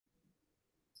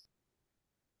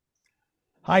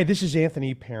Hi, this is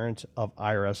Anthony, parent of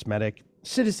IRS Medic.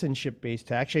 Citizenship-based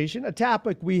taxation, a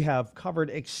topic we have covered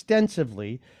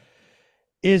extensively,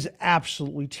 is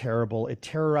absolutely terrible. It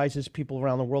terrorizes people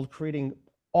around the world, creating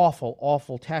awful,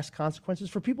 awful tax consequences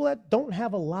for people that don't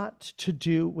have a lot to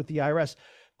do with the IRS,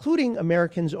 including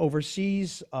Americans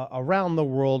overseas, around the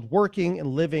world, working and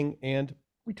living and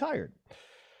retired.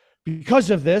 Because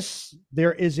of this,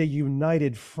 there is a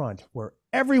united front where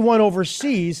everyone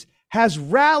overseas has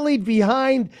rallied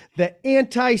behind the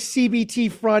anti-CBT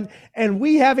front, and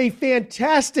we have a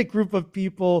fantastic group of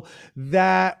people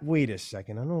that, wait a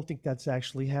second, I don't think that's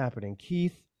actually happening.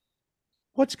 Keith,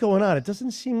 what's going on? It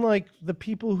doesn't seem like the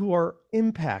people who are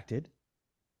impacted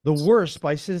the worst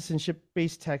by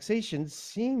citizenship-based taxation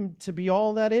seem to be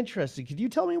all that interested. Could you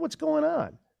tell me what's going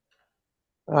on?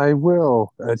 I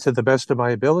will, to the best of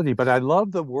my ability, but I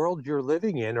love the world you're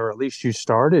living in, or at least you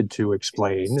started to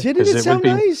explain, Didn't because it sound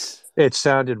nice? it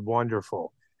sounded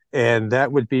wonderful. And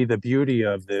that would be the beauty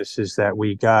of this is that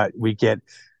we get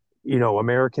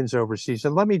Americans overseas.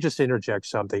 And let me just interject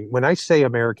something. When I say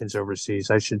Americans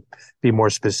overseas, I should be more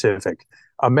specific.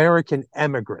 American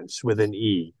emigrants with an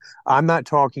E. I'm not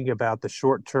talking about the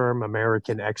short-term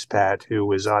American expat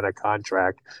who is on a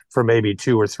contract for maybe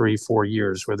 2 or 3, 4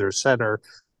 years, where their center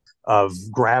of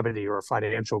gravity or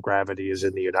financial gravity is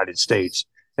in the United States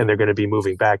and they're going to be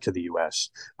moving back to the US.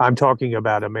 I'm talking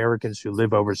about Americans who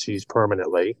live overseas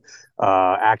permanently,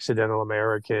 accidental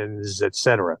Americans,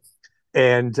 etc.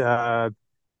 And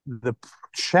the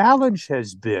challenge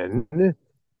has been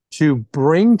to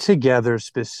bring together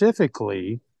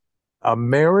specifically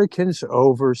Americans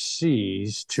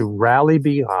overseas to rally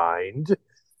behind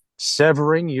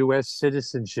severing U.S.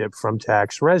 citizenship from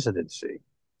tax residency.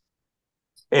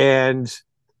 And,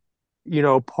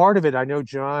 part of it, I know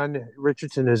John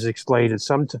Richardson has explained at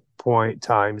some point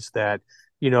times that,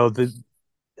 the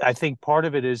I think part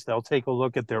of it is they'll take a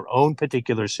look at their own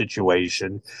particular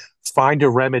situation, find a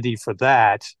remedy for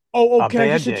that, Oh, a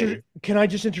band-aid. can I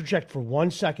just interject for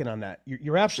 1 second on that?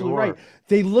 You're absolutely right. Sure.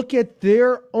 They look at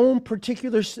their own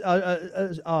particular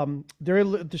the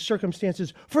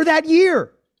circumstances for that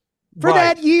year. For Right.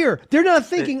 that year, they're not Uh,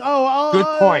 thinking, Good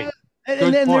point. and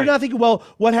Good then they're point. not thinking, well,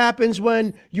 what happens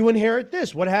when you inherit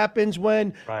this? What happens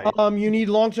when Right. you need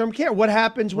long-term care? What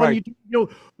happens when Right.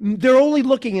 they're only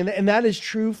looking, and that is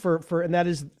true and that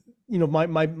is,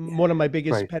 my one of my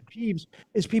biggest Right. pet peeves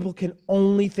is people can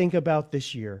only think about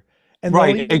this year, and the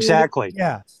Right, only exactly.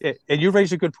 yeah. And you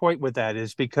raise a good point with that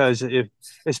is because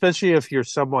especially if you're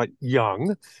somewhat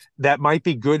young, that might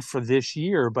be good for this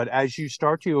year. But as you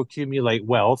start to accumulate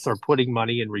wealth or putting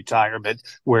money in retirement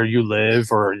where you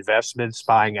live or investments,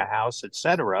 buying a house,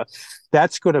 etc.,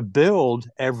 that's going to build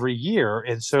every year.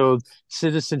 And so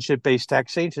citizenship-based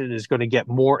taxation is going to get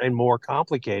more and more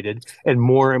complicated and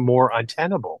more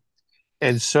untenable.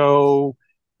 And so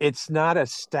it's not a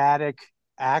static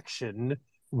action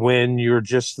when you're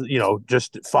just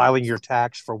filing your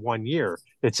tax for 1 year.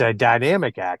 It's a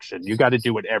dynamic action. You got to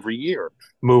do it every year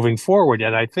moving forward.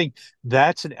 And I think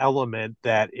that's an element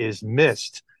that is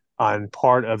missed on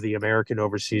part of the American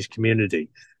overseas community.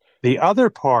 The other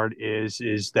part is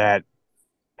that,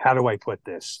 how do I put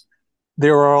this?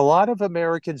 There are a lot of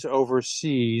Americans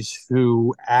overseas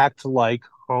who act like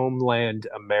homeland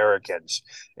Americans.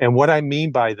 And what I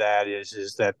mean by that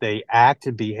is that they act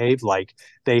and behave like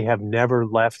they have never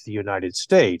left the United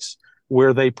States,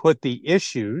 where they put the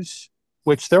issues,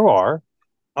 which there are,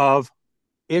 of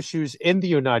issues in the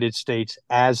United States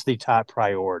as the top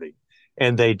priority.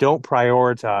 And they don't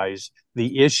prioritize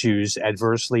the issues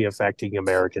adversely affecting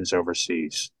Americans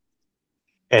overseas.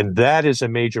 And that is a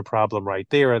major problem right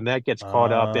there. And that gets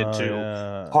caught up into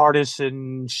Yeah,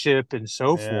 partisanship and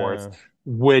so forth, yeah,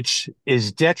 which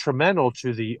is detrimental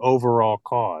to the overall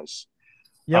cause.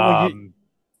 yeah. Well, Um,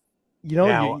 you know,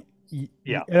 now,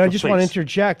 yeah, and I just want to please.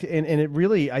 interject, and it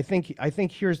really, I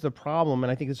think here's the problem,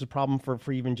 and I think this is a problem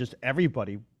for even just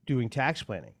everybody doing tax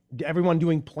planning, everyone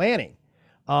doing planning.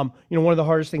 One of the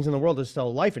hardest things in the world is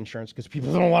sell life insurance because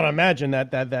people don't want to imagine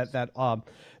that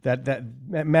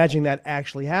imagining that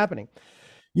actually happening.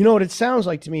 You know what it sounds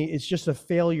like to me? It's just a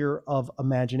failure of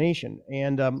imagination.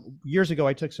 And years ago,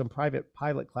 I took some private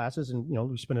pilot classes, and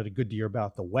we spent a good year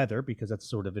about the weather because that's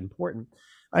sort of important.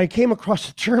 I came across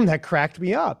a term that cracked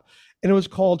me up, and it was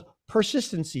called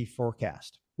persistency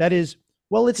forecast. That is,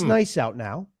 well, it's Hmm. nice out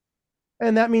now,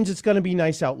 and that means it's going to be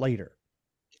nice out later.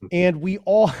 And we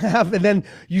all have, and then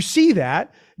you see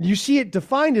it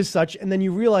defined as such, and then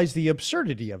you realize the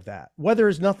absurdity of that. Weather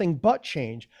is nothing but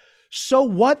change. So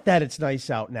what that it's nice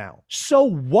out now? So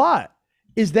what?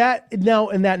 Is that now,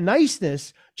 and that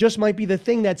niceness just might be the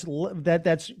thing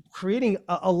that's creating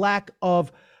a lack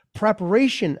of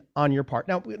preparation on your part.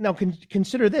 Now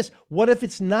consider this. What if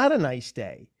it's not a nice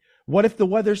day? What if the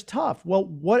weather's tough? Well,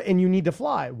 what, and you need to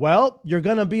fly? Well, you're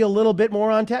going to be a little bit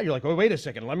more on tap. You're like, oh, wait a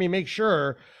second. Let me make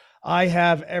sure I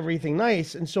have everything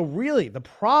nice. And so really the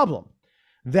problem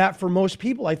that for most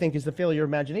people, I think, is the failure of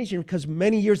imagination, because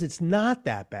many years it's not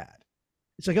that bad.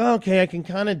 It's like, oh, okay, I can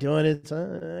kind of do it.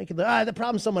 The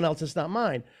problem's someone else. It's not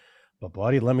mine. But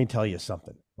buddy, let me tell you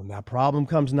something. When that problem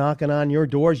comes knocking on your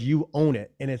doors, you own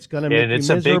it, and it's going to And make you it's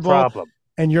a big miserable. problem.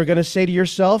 And you're going to say to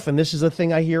yourself, and this is a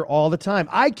thing I hear all the time,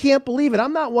 I can't believe it.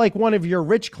 I'm not like one of your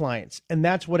rich clients. And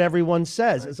that's what everyone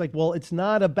says. It's like, well, it's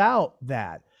not about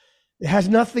that. It has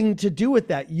nothing to do with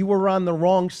that. You were on the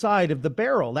wrong side of the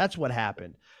barrel. That's what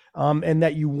happened. And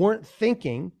that you weren't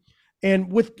thinking.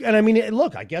 And I mean,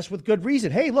 look, I guess with good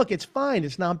reason. Hey, look, it's fine.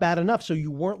 It's not bad enough. So you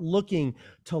weren't looking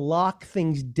to lock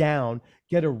things down,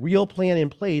 get a real plan in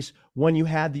place when you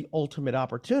had the ultimate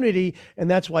opportunity. And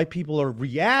that's why people are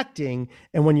reacting.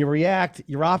 And when you react,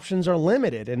 your options are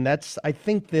limited. And that's, I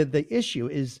think, the issue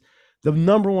is, the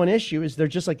number one issue is they're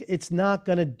just like, it's not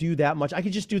going to do that much. I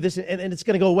could just do this and it's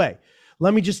going to go away.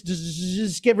 Let me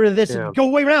just get rid of this Yeah. and go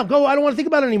away now. Go. I don't want to think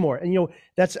about it anymore. And,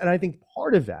 and I think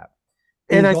part of that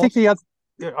And is I think also, the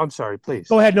other, I'm sorry, please.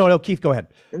 go ahead. No, Keith, go ahead.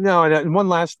 No, and one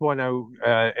last one,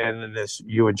 and then this,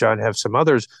 you and John have some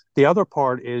others. The other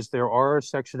part is there are a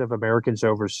section of Americans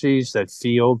overseas that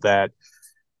feel that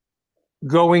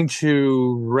going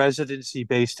to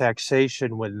residency-based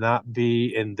taxation would not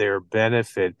be in their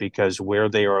benefit because where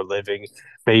they are living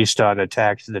based on the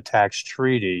tax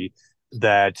treaty,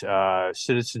 that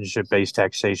citizenship-based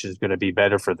taxation is going to be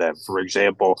better for them. For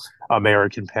example,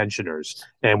 American pensioners.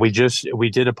 And we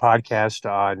did a podcast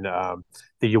on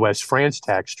the U.S.-France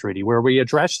tax treaty where we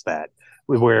addressed that,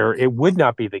 where it would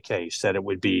not be the case that it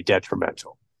would be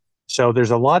detrimental. So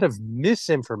there's a lot of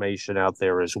misinformation out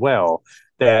there as well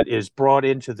that is brought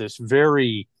into this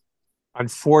very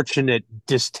unfortunate,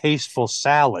 distasteful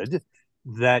salad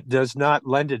that does not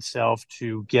lend itself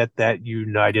to get that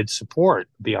united support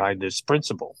behind this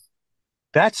principle.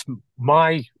 That's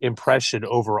my impression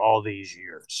over all these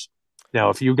years. Now,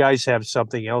 if you guys have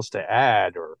something else to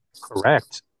add or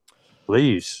correct,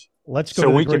 please, Let's go so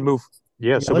to the we can great. move.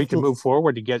 Yeah, Yeah, so we can move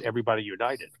forward to get everybody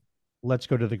united. let's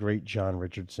go to the great John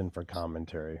Richardson for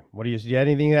commentary. What do you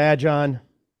anything to add, John?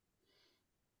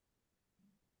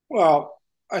 Well,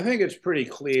 I think it's pretty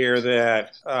clear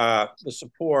that the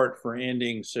support for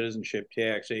ending citizenship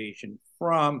taxation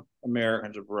from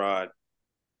Americans abroad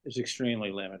is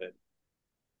extremely limited.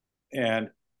 And,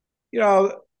 you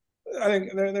know, I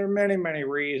think there are many, many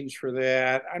reasons for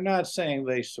that. I'm not saying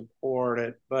they support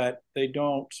it, but they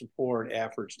don't support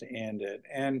efforts to end it.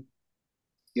 And,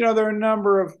 there are a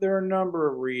number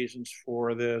of reasons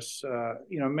for this,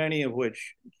 many of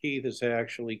which Keith has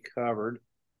actually covered.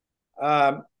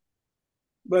 Um,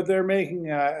 But they're making,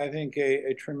 I think,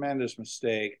 a tremendous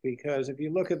mistake, because if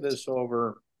you look at this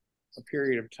over a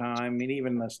period of time, I mean,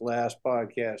 even this last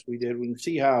podcast we did, we can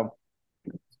see how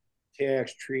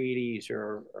tax treaties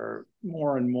are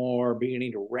more and more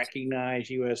beginning to recognize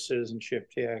U.S. citizenship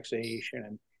taxation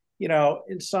and,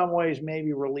 in some ways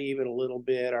maybe relieve it a little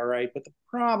bit. All right. But the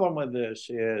problem with this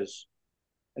is,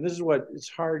 and this is what it's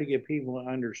hard to get people to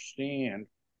understand,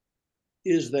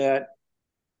 is that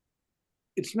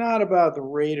it's not about the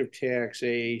rate of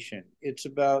taxation. It's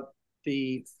about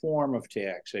the form of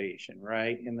taxation,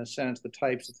 right? In the sense, the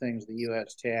types of things the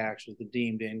U.S. taxes, the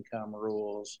deemed income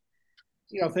rules,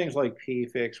 things like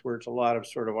PFIX, where it's a lot of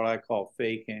sort of what I call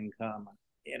fake income,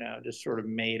 just sort of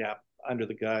made up under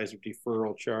the guise of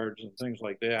deferral charges and things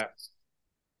like that.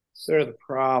 They're the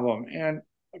problem. And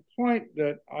a point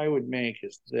that I would make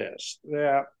is this,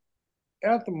 that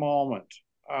at the moment,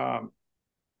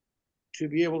 to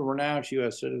be able to renounce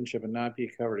U.S. citizenship and not be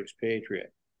a covered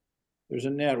expatriate, there's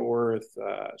a net worth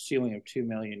ceiling of $2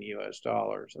 million US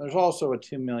dollars. And there's also a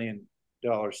 $2 million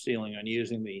ceiling on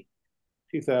using the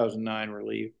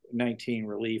 2019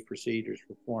 relief procedures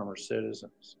for former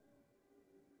citizens.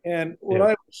 And what Yeah. I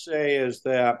would say is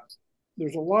that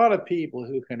there's a lot of people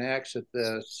who can exit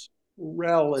this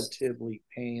relatively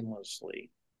painlessly,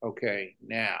 okay,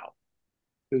 now,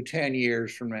 who 10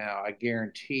 years from now, I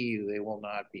guarantee you they will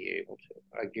not be able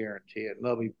to. I guarantee it. And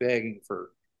they'll be begging for,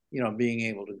 being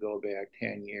able to go back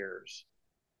 10 years.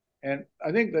 And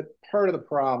I think that part of the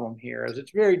problem here is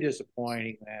it's very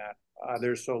disappointing that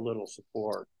there's so little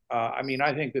support. I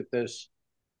think that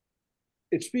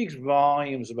it speaks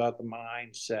volumes about the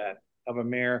mindset of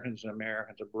Americans and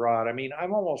Americans abroad. I mean,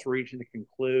 I'm almost reaching the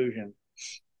conclusion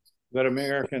But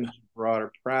Americans abroad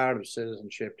are proud of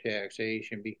citizenship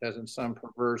taxation because, in some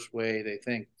perverse way, they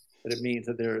think that it means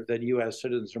that U.S.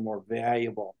 citizens are more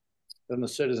valuable than the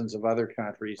citizens of other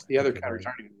countries. The other countries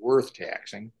aren't even worth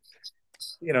taxing.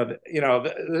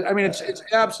 I mean, it's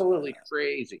absolutely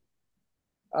crazy.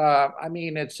 I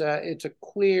mean, it's a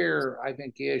clear, I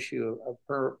think, issue of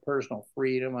personal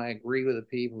freedom. I agree with the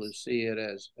people who see it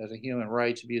as a human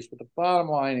rights abuse. But the bottom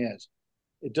line is,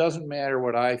 it doesn't matter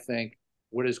what I think.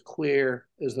 What is clear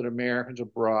is that Americans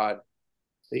abroad,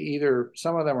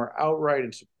 some of them are outright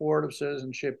in support of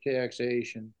citizenship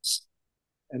taxation,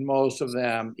 and most of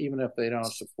them, even if they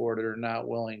don't support it, are not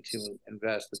willing to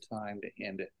invest the time to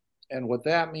end it. And what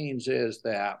that means is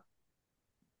that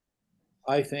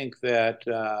I think that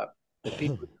the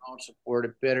people who don't support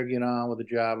it better get on with the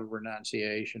job of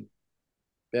renunciation,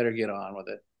 better get on with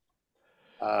it.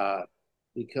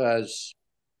 Because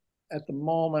at the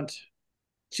moment,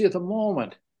 the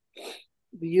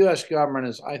U.S. government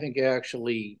is, I think,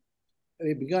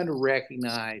 they've begun to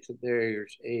recognize that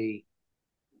there's a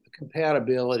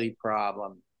compatibility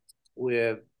problem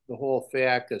with the whole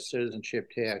fact of citizenship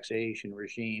taxation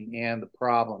regime and the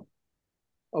problem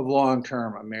of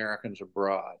long-term Americans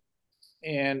abroad.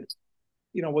 And,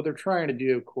 what they're trying to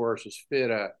do, of course, is fit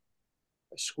a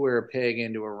square peg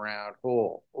into a round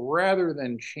hole. Rather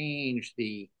than change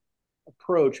the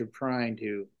approach of trying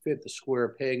to fit the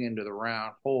square peg into the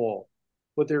round hole,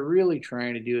 what they're really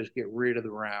trying to do is get rid of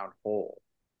the round hole.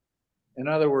 In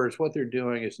other words, what they're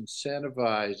doing is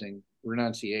incentivizing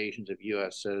renunciations of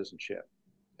U.S. citizenship.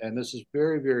 And this is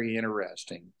very, very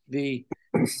interesting.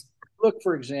 Look,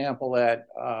 for example, at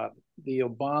the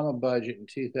Obama budget in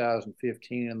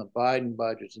 2015 and the Biden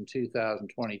budgets in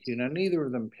 2022. Now, neither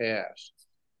of them passed,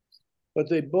 but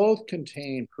they both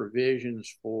contain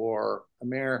provisions for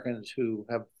Americans who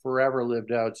have forever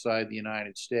lived outside the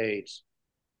United States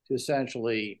to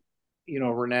essentially,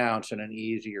 renounce in an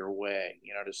easier way,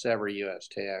 to sever U.S.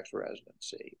 tax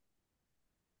residency.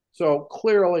 So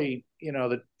clearly,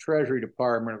 the Treasury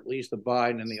Department, at least the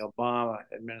Biden and the Obama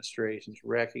administrations,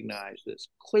 recognize this.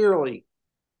 Clearly,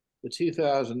 the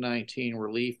 2019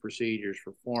 relief procedures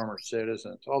for former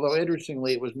citizens, although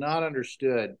interestingly, it was not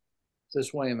understood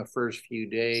this way in the first few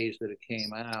days that it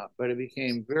came out, but it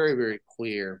became very, very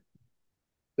clear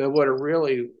that what it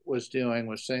really was doing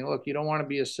was saying, look, you don't want to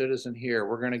be a citizen here.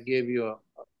 We're going to give you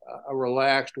a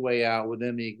relaxed way out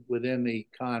within the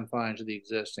confines of the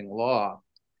existing law.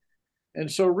 And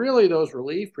so really those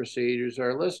relief procedures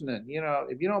are, listening,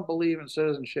 if you don't believe in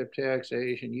citizenship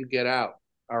taxation, you get out,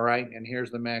 all right? And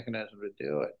here's the mechanism to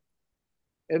do it.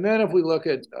 And then if we look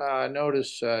at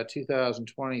notice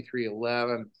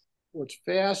 2023-11, what's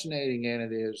fascinating in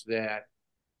it is that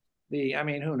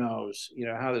who knows,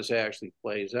 how this actually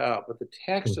plays out, but the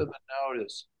text of the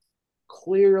notice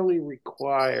clearly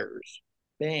requires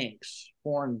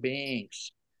foreign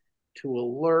banks, to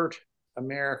alert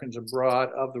Americans abroad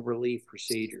of the relief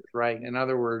procedures, right? In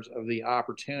other words, of the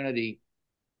opportunity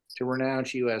to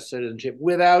renounce U.S. citizenship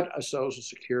without a social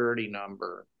security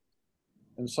number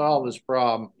and solve this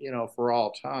problem, for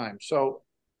all time. So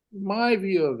my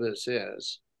view of this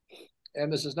is,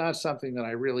 and this is not something that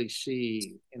I really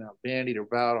see, bandied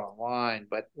about online,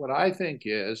 but what I think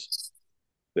is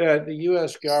that the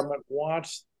U.S. government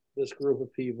wants this group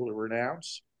of people to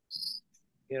renounce,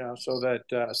 so that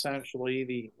essentially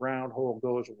the round hole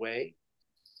goes away,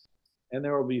 and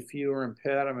there will be fewer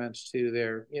impediments to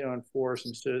their,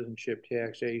 enforcing citizenship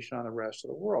taxation on the rest of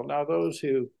the world. Now, those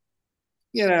who,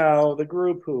 the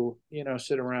group who,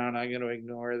 sit around, I'm going to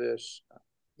ignore this,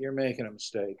 you're making a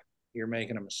mistake. You're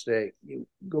making a mistake. You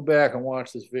go back and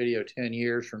watch this video 10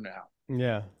 years from now.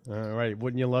 Yeah. All right.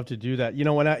 Wouldn't you love to do that?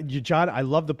 John, I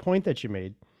love the point that you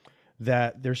made,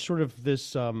 that there's sort of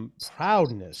this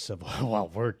proudness of,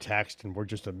 well, we're taxed and we're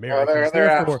just Americans. They're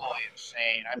absolutely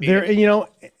insane. I mean,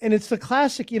 and it's the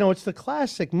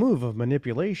classic move of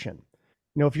manipulation.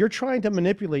 If you're trying to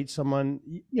manipulate someone,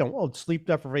 sleep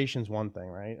deprivation is one thing,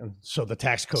 right? And so the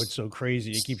tax code's so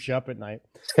crazy, it keeps you up at night.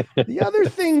 The other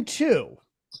thing too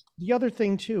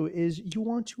is you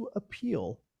want to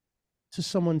appeal to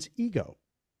someone's ego.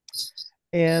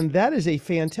 And that is a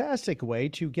fantastic way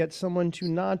to get someone to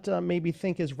not maybe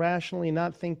think as rationally,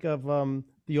 not think of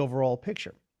the overall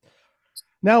picture.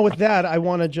 Now, with that, I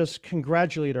want to just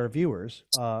congratulate our viewers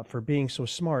for being so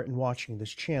smart and watching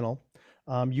this channel.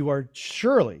 You are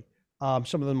surely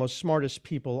some of the most smartest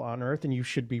people on earth, and you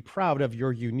should be proud of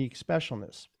your unique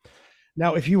specialness.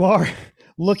 Now, if you are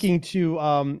looking to,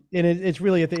 and it's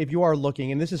really, if you are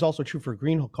looking, and this is also true for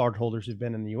green card holders who've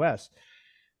been in the U.S.,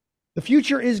 the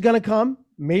future is going to come.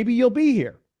 Maybe you'll be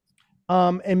here.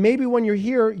 And maybe when you're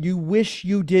here, you wish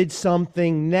you did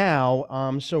something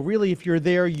now. So really, if you're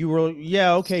there, you were,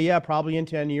 yeah, okay, yeah, probably in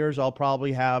 10 years, I'll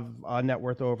probably have a net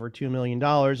worth over $2 million.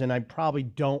 And I probably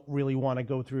don't really want to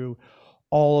go through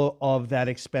all of that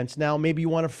expense now. Maybe you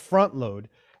want to front load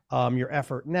your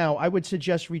effort now. I would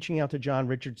suggest reaching out to John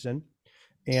Richardson,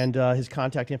 and his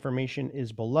contact information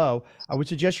is below. I would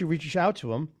suggest you reach out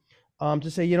to him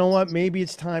to say, you know what, maybe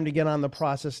it's time to get on the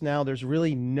process now. There's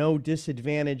really no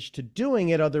disadvantage to doing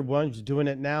it. Otherwise, doing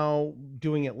it now,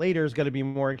 doing it later is going to be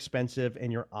more expensive,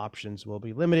 and your options will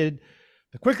be limited.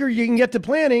 The quicker you can get to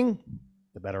planning,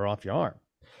 the better off you are.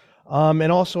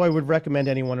 And also, I would recommend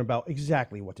anyone about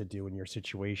exactly what to do in your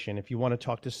situation. If you want to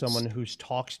talk to someone who's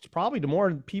talks probably to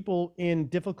more people in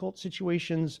difficult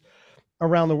situations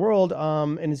around the world,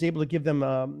 and is able to give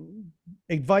them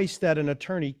advice that an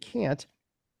attorney can't,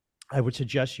 I would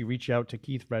suggest you reach out to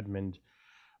Keith Redmond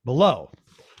below.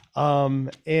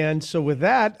 And so with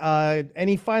that,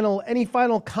 any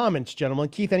final comments, gentlemen?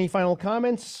 Keith, any final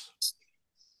comments?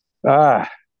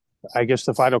 I guess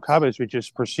the final comment is we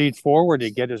just proceed forward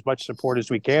and get as much support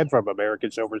as we can from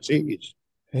Americans overseas.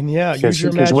 And yeah, use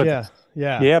your magic.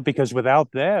 Yeah, because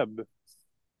without them,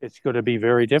 it's going to be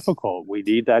very difficult. We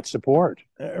need that support.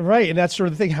 Right. And that's sort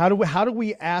of the thing. How do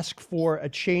we ask for a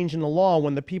change in the law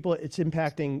when the people it's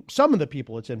impacting, some of the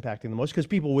people it's impacting the most, because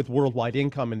people with worldwide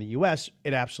income in the US,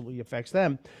 it absolutely affects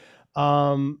them.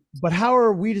 But how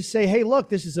are we to say, hey, look,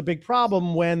 this is a big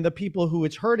problem, when the people who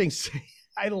it's hurting say,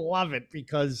 I love it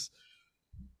because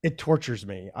it tortures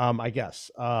me, I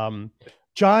guess. John,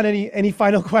 any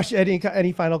final question,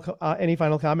 any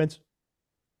final comments?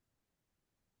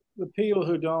 The people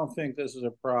who don't think this is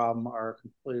a problem are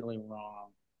completely wrong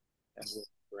and will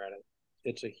regret it.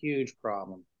 It's a huge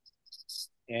problem.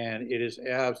 And it is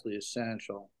absolutely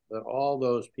essential that all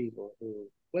those people who,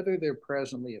 whether they're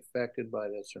presently affected by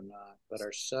this or not, but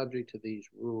are subject to these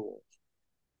rules,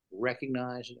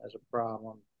 recognize it as a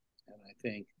problem, and I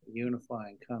think unify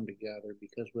and come together,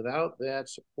 because without that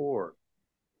support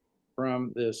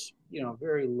from this,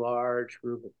 very large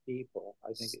group of people,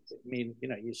 I think,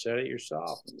 you said it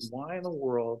yourself. Why in the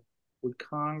world would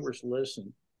Congress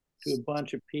listen to a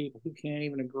bunch of people who can't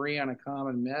even agree on a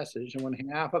common message? And when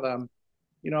half of them,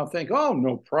 think, oh,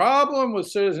 no problem with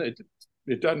citizens,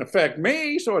 it doesn't affect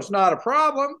me, so it's not a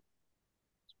problem.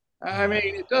 I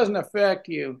mean, it doesn't affect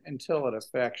you until it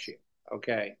affects you.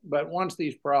 Okay. But once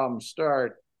these problems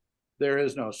start, there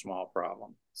is no small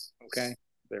problem. Okay.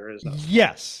 There is no.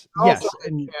 Yes. Also, Yes.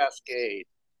 and cascade.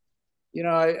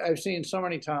 I've seen so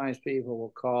many times people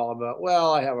will call about,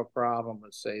 well, I have a problem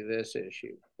with, say, this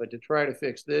issue, but to try to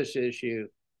fix this issue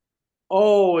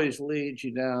always leads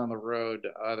you down the road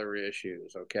to other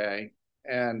issues. Okay.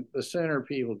 And the sooner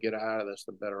people get out of this,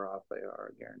 the better off they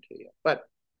are, I guarantee you. But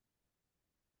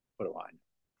what do I know?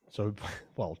 So,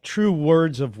 well, true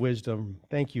words of wisdom.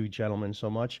 Thank you, gentlemen, so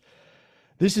much.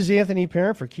 This is Anthony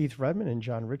Parent for Keith Redmond and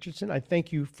John Richardson. I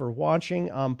thank you for watching.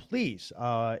 Please,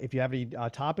 if you have any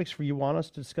topics you want us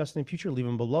to discuss in the future, leave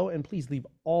them below. And please leave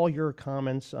all your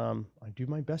comments. I do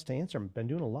my best to answer them. I've been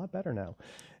doing a lot better now.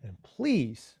 And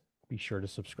please be sure to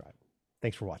subscribe.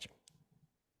 Thanks for watching.